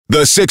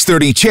The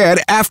 6:30 CHED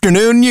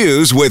Afternoon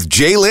News with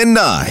Jaylen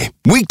Nye.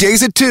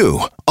 Weekdays at 2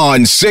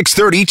 on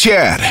 6:30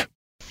 CHED.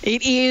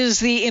 It is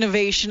the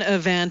innovation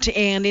event,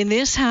 and in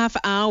this half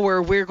hour,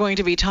 we're going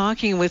to be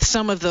talking with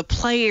some of the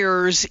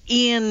players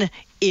in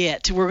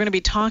it. We're going to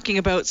be talking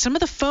about some of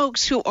the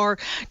folks who are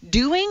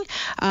doing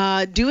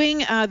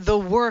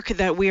the work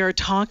that we are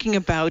talking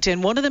about,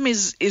 and one of them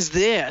is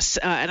this.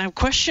 And I have a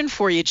question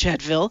for you,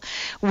 Chedville.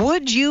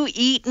 Would you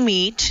eat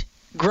meat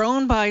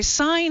grown by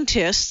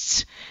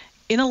scientists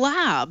in a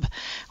lab?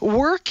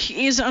 Work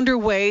is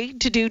underway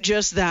to do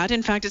just that.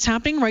 In fact, it's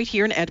happening right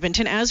here in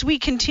Edmonton. As we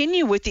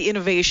continue with the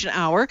Innovation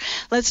Hour,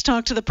 let's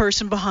talk to the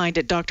person behind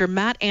it. Dr.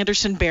 Matt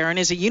Anderson-Barron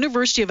is a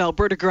University of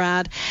Alberta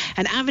grad,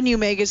 an Avenue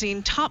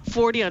Magazine Top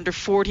 40 Under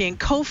 40, and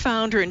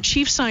co-founder and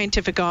chief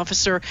scientific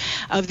officer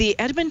of the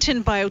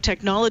Edmonton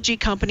biotechnology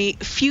company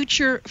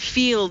Future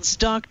Fields.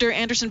 Dr.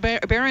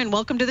 Anderson-Barron,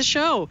 welcome to the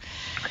show.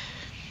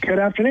 Good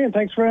afternoon.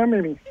 Thanks for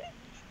having me.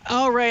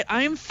 All right.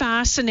 I'm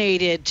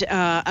fascinated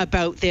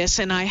about this,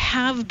 and I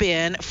have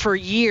been for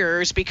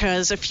years,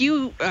 because a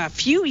few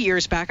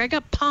years back I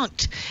got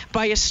punked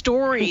by a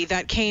story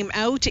that came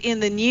out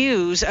in the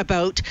news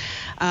about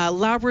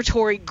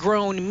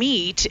laboratory-grown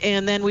meat,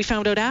 and then we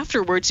found out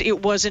afterwards it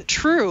wasn't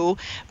true.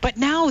 But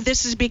now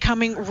this is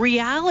becoming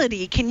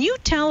reality. Can you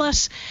tell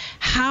us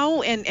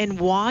how and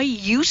why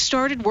you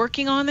started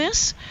working on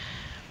this?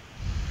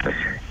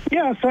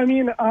 Yeah, so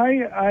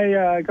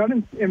I got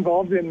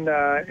involved in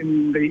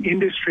the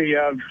industry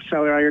of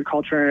cellular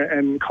agriculture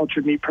and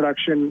cultured meat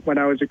production when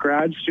I was a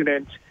grad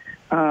student.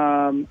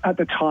 At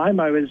the time,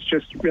 I was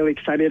just really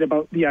excited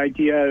about the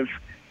idea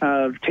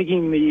of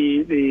taking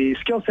the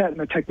skill set and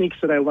the techniques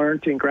that I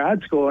learned in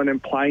grad school and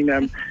applying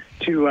them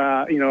to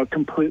a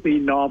completely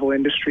novel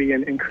industry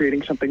and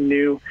creating something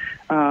new.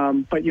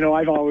 But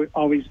I've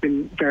always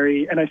been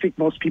very, and I think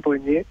most people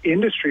in the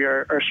industry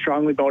are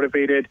strongly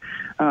motivated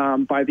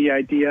by the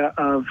idea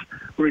of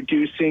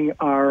reducing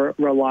our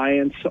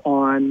reliance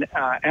on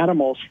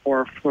animals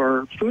for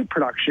food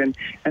production,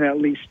 and at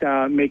least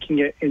making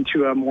it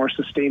into a more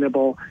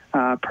sustainable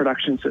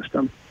production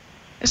system.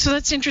 So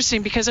that's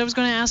interesting, because I was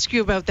going to ask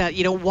you about that.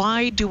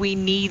 Why do we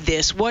need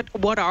this?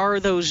 What are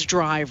those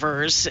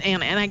drivers?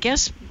 And I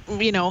guess,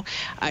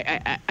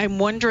 I'm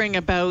wondering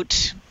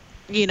about,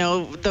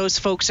 those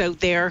folks out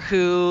there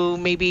who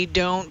maybe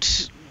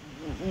don't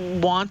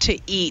want to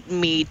eat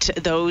meat,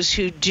 those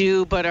who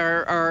do but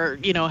are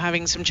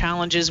having some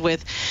challenges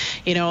with,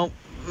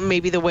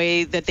 maybe the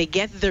way that they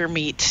get their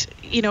meat.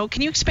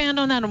 Can you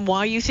expand on that and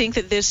why you think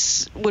that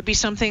this would be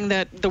something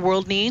that the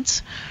world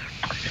needs?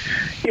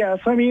 Yeah,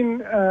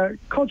 so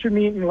cultured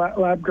meat and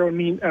lab-grown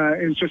meat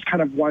is just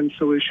kind of one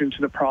solution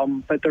to the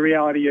problem. But the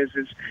reality is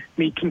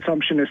meat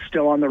consumption is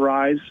still on the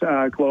rise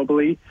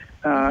globally,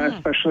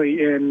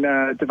 especially in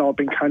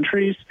developing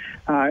countries.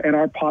 And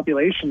our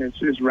population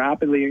is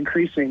rapidly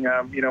increasing.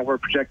 We're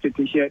projected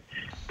to hit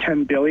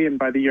 10 billion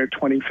by the year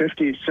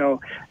 2050. So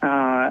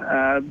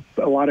a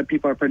lot of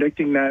people are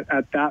predicting that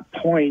at that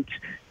point,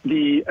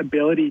 the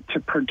ability to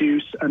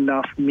produce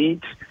enough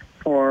meat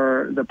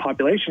for the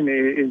population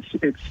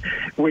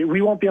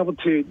we won't be able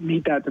to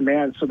meet that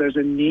demand. So there's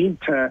a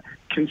need to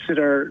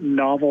consider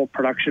novel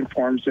production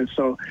forms, and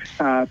so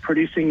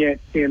producing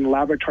it in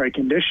laboratory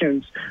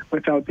conditions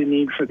without the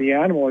need for the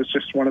animal is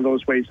just one of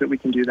those ways that we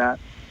can do that.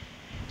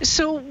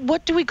 So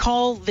what do we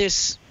call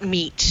this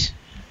meat?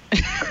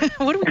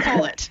 What do we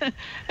call it?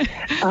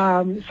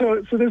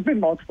 So there's been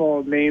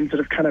multiple names that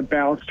have kind of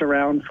bounced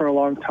around for a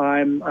long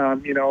time.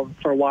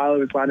 For a while it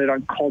was landed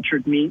on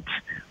cultured meat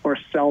or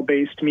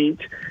cell-based meat,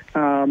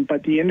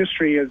 but the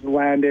industry has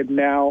landed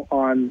now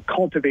on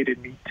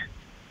cultivated meat.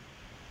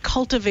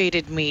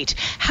 Cultivated meat.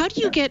 How do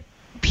you get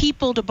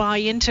people to buy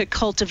into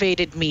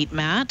cultivated meat,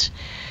 Matt?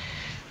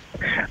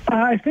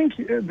 I think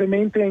the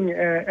main thing,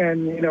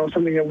 and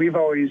something that we've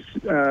always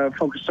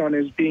focused on,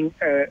 is being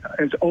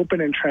as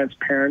open and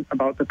transparent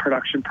about the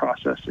production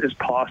process as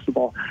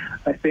possible.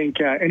 I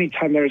think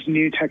anytime there's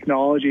new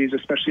technologies,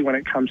 especially when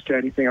it comes to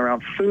anything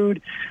around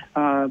food,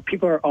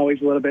 people are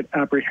always a little bit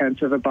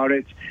apprehensive about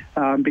it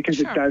because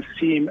It does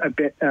seem a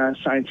bit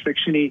science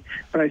fiction-y.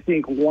 But I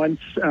think once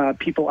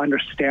people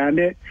understand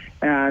it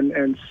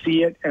and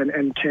see it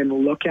and can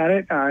look at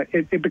it,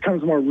 it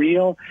becomes more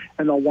real,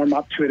 and they'll warm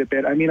up to it a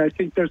bit. I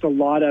think there's a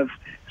lot of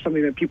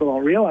something that people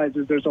don't realize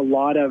is there's a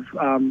lot of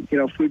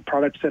food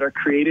products that are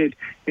created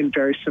in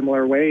very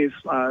similar ways.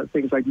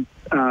 Things like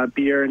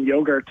beer and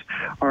yogurt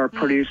are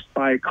produced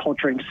by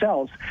culturing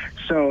cells.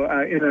 So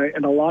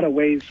in a lot of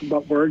ways,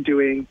 what we're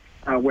doing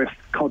with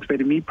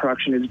cultivated meat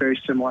production is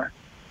very similar.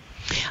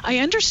 I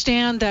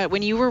understand that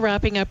when you were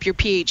wrapping up your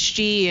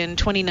PhD in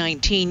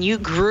 2019, you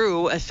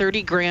grew a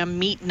 30-gram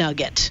meat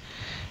nugget.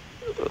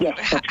 Yes,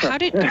 how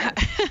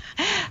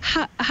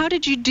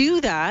did you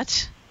do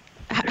that?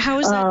 How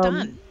is that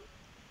done?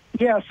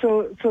 Yeah,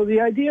 so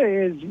the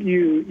idea is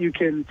you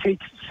can take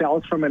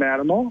cells from an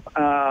animal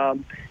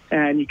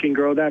and you can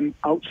grow them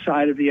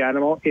outside of the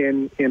animal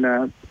in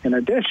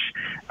a dish.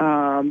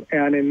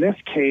 And in this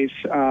case,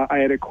 I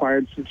had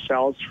acquired some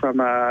cells from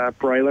a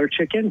broiler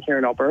chicken here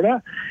in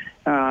Alberta,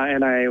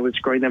 and I was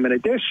growing them in a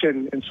dish.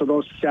 And so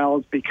those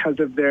cells, because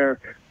of their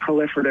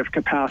proliferative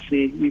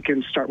capacity, you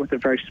can start with a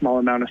very small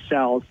amount of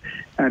cells,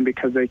 and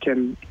because they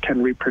can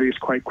reproduce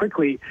quite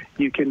quickly,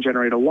 you can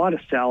generate a lot of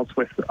cells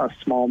with a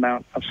small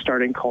amount of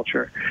starting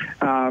culture.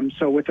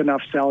 So with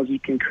enough cells, you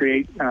can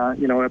create,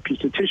 a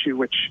piece of tissue,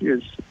 which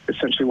is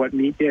essentially what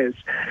meat is.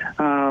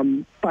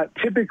 But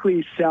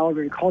typically, cells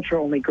in culture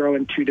only grow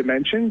in 2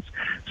 dimensions,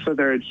 so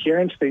they're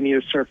adherent. They need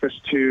a surface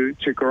to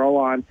grow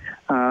on.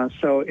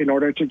 So in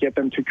order to get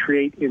them to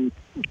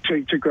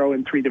to grow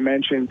in 3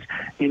 dimensions,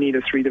 you need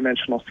a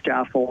 3-dimensional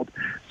scaffold.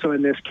 So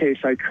in this case,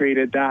 I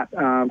created that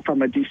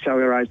from a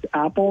decellularized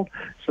apple.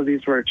 So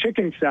these were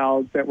chicken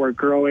cells that were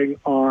growing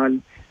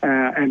on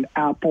an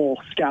apple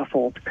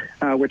scaffold,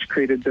 which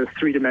created the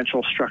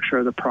 3-dimensional structure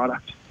of the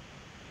product.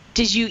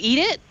 Did you eat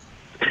it?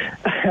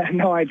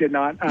 No, I did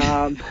not.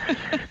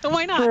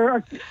 Why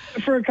not?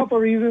 For a couple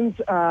of reasons.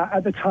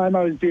 At the time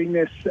I was doing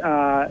this,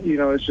 I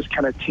was just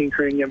kind of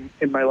tinkering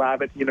in my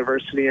lab at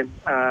university, and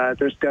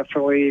there's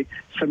definitely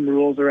some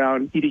rules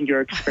around eating your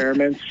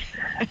experiments.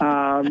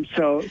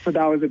 So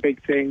that was a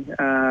big thing.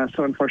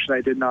 So unfortunately,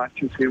 I did not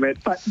consume it.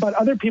 But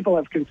other people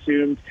have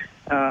consumed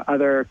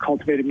other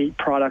cultivated meat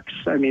products.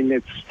 I mean,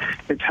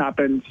 it's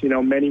happened,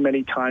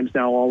 many times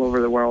now all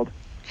over the world.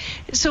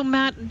 So,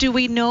 Matt, do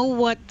we know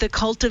what the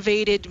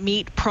cultivated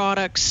meat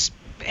products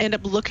end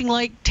up looking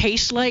like,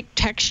 taste like,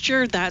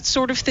 texture, that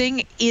sort of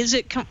thing? Is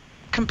it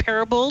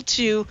comparable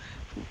to,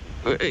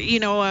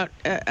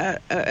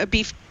 a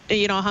beef,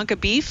 a hunk of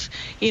beef,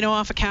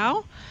 off a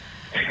cow?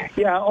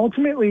 Yeah,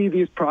 ultimately,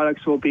 these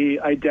products will be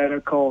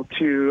identical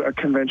to a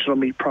conventional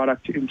meat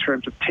product in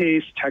terms of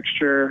taste,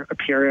 texture,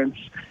 appearance,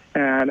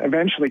 and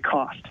eventually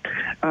cost.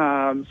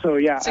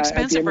 It's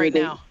expensive right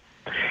now.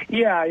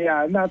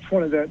 Yeah, and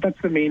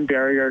that's the main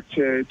barrier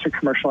to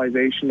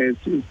commercialization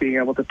is being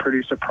able to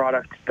produce a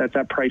product that's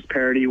at price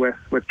parity with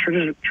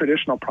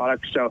traditional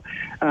products. So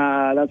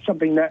that's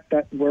something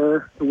that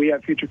we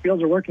at Future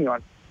Fields are working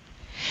on.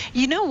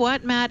 You know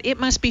what, Matt? It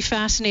must be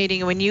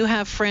fascinating when you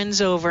have friends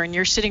over and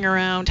you're sitting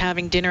around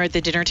having dinner at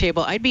the dinner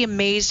table. I'd be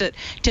amazed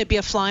to be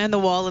a fly on the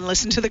wall and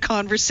listen to the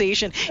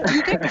conversation. Do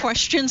you get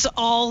questions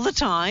all the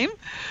time?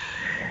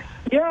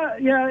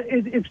 Yeah,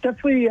 it's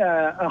definitely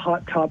a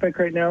hot topic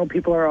right now.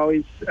 People are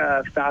always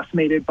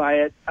fascinated by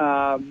it.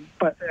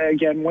 But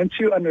again, once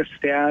you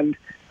understand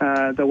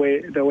the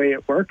way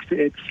it works,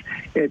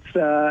 it's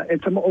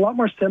a lot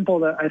more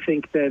simple, I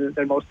think, than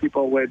most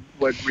people would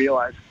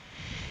realize.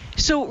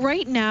 So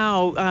right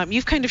now,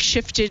 you've kind of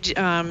shifted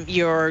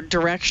your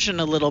direction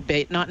a little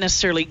bit, not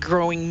necessarily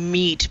growing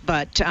meat,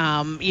 but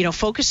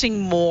focusing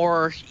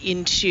more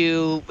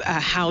into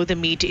how the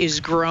meat is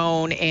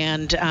grown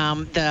and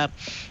the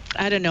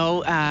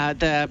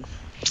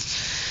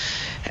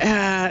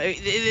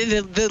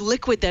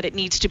liquid that it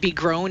needs to be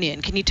grown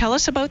in. Can you tell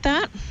us about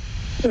that?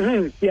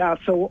 Mm-hmm. Yeah,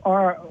 so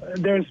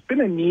there's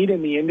been a need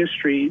in the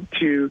industry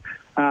to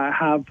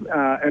have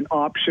an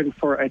option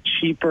for a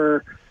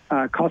cheaper,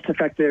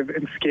 cost-effective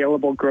and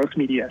scalable growth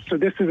media. So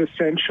this is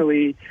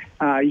essentially,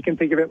 you can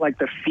think of it like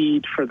the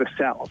feed for the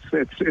cells.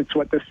 It's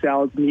what the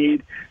cells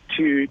need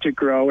to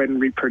grow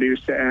and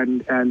reproduce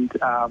and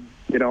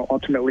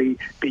ultimately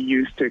be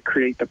used to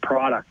create the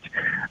product.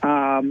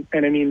 And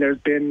I mean, there's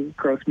been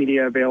growth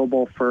media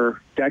available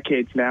for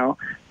decades now,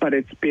 but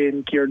it's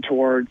been geared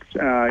towards,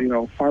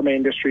 pharma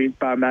industries,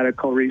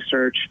 biomedical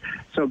research.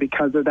 So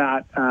because of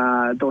that,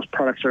 those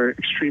products are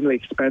extremely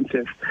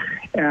expensive.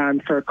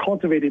 And for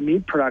cultivated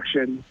meat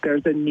production,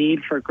 there's a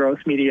need for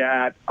growth media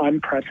at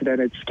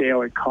unprecedented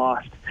scale and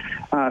cost.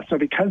 So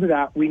because of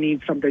that, we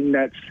need something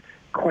that's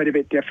quite a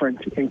bit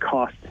different in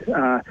cost.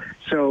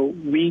 So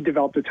we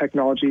developed a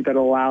technology that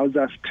allows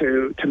us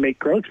to make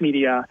growth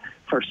media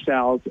for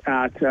cells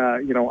at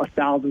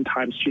 1,000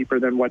 times cheaper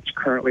than what's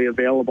currently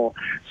available.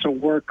 So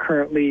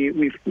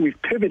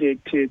we've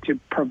pivoted to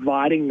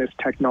providing this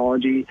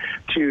technology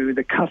to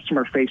the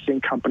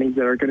customer-facing companies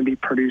that are going to be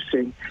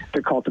producing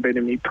the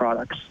cultivated meat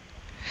products.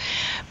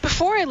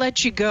 Before I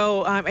let you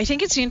go, I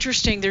think it's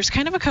interesting. There's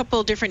kind of a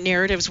couple different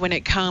narratives when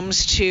it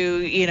comes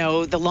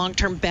to, the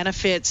long-term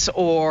benefits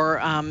or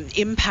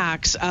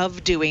impacts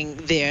of doing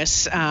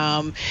this.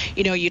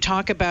 You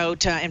talk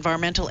about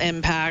environmental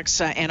impacts,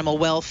 animal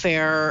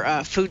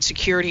welfare, food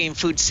security, and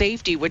food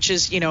safety, which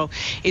is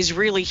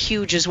really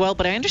huge as well.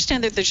 But I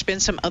understand that there's been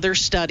some other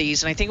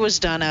studies, and I think it was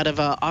done out of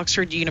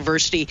Oxford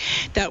University,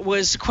 that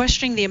was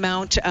questioning the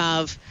amount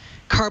of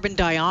carbon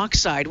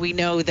dioxide. We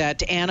know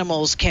that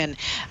animals can,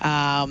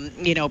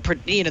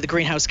 the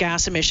greenhouse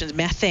gas emissions,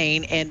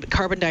 methane, and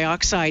carbon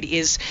dioxide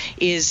is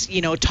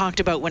talked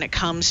about when it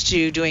comes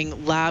to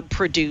doing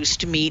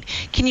lab-produced meat.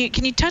 Can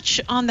you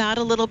touch on that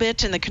a little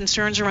bit and the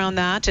concerns around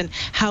that and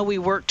how we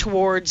work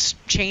towards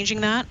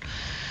changing that?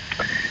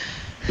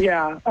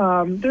 Yeah,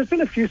 there's been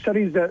a few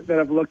studies that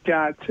have looked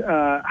at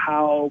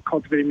how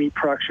cultivated meat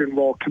production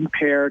will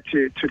compare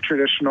to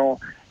traditional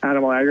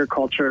animal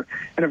agriculture.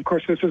 And of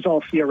course, this is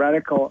all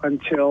theoretical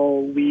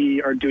until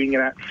we are doing it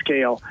at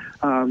scale.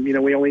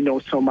 We only know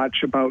so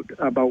much about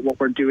what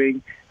we're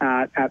doing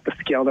at the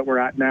scale that we're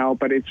at now,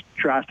 but it's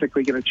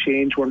drastically going to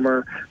change when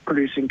we're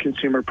producing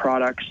consumer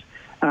products.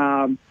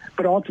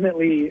 But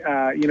ultimately,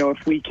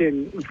 if we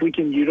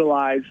can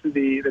utilize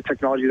the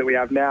technology that we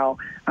have now,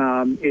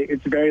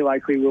 it's very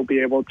likely we'll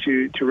be able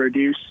to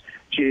reduce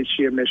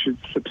GHG emissions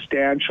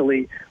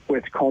substantially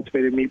with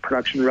cultivated meat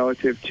production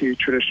relative to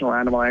traditional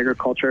animal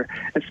agriculture,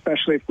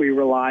 especially if we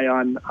rely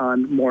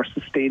on more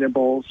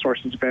sustainable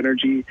sources of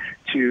energy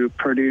to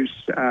produce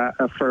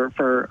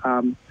for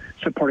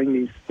supporting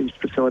these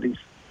facilities.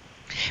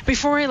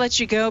 Before I let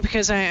you go,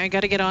 because I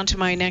got to get on to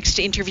my next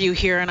interview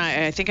here, and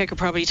I think I could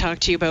probably talk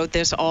to you about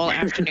this all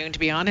afternoon, to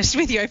be honest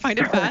with you. I find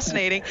it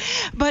fascinating.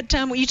 But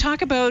you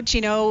talk about,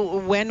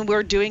 when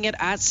we're doing it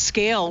at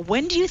scale.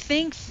 When do you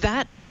think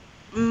that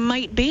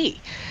might be?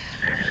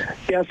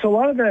 Yeah, so a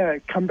lot of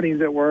the companies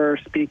that we're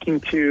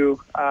speaking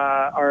to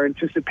are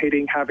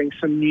anticipating having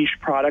some niche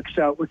products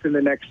out within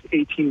the next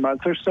 18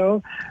 months or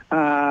so.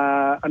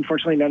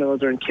 Unfortunately, none of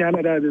those are in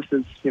Canada. This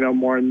is,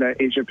 more in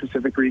the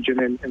Asia-Pacific region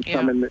and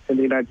some in the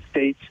United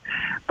States.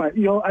 But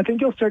I think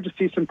you'll start to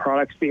see some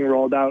products being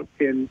rolled out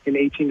in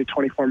 18 to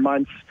 24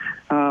 months.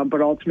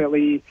 But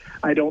ultimately,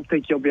 I don't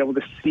think you'll be able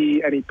to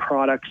see any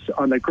products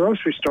on the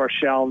grocery store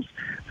shelves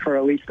for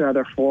at least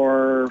another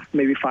 4,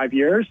 maybe 5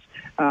 years.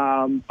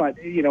 But,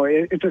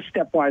 it's a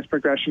stepwise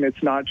progression.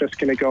 It's not just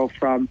going to go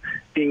from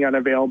being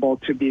unavailable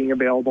to being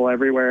available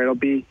everywhere. It'll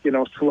be,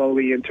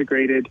 slowly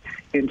integrated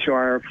into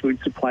our food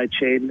supply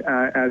chain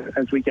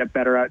as we get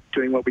better at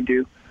doing what we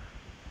do.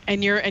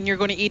 And you're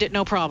going to eat it,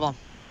 no problem.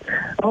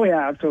 Oh,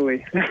 yeah,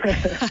 absolutely.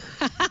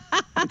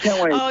 I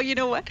can't wait. Oh, you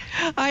know what?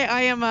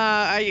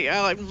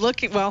 I'm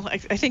looking, I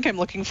think I'm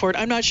looking forward.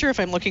 I'm not sure if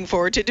I'm looking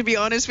forward to be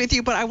honest with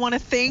you, but I want to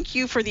thank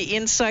you for the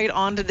insight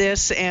onto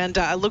this, and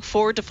I look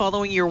forward to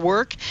following your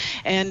work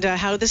and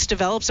how this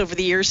develops over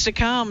the years to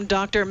come.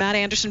 Dr. Matt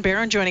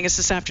Anderson-Barron joining us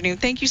this afternoon.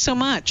 Thank you so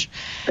much.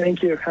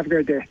 Thank you. Have a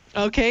great day.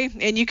 Okay,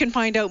 and you can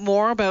find out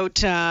more about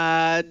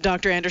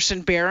Dr.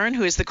 Anderson-Barron,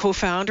 who is the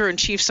co-founder and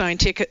chief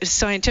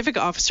scientific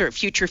officer at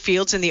Future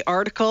Fields, in the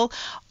article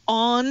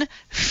on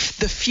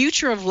the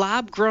future of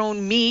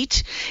lab-grown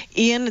meat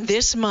in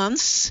this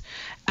month's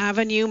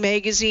Avenue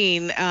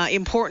magazine.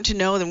 Important to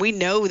know, and we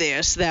know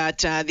this, that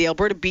the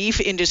Alberta beef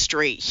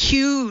industry,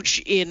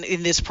 huge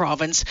in this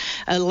province,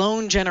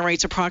 alone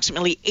generates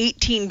approximately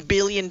 $18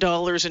 billion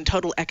in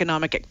total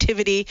economic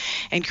activity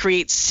and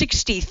creates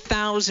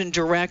 60,000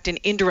 direct and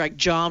indirect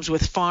jobs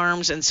with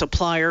farms and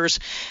suppliers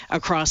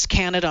across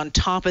Canada. On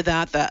top of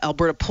that, the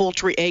Alberta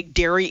poultry, egg,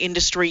 dairy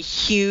industry,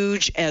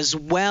 huge as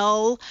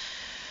well.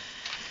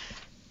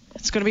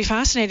 It's going to be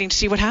fascinating to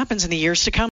see what happens in the years to come.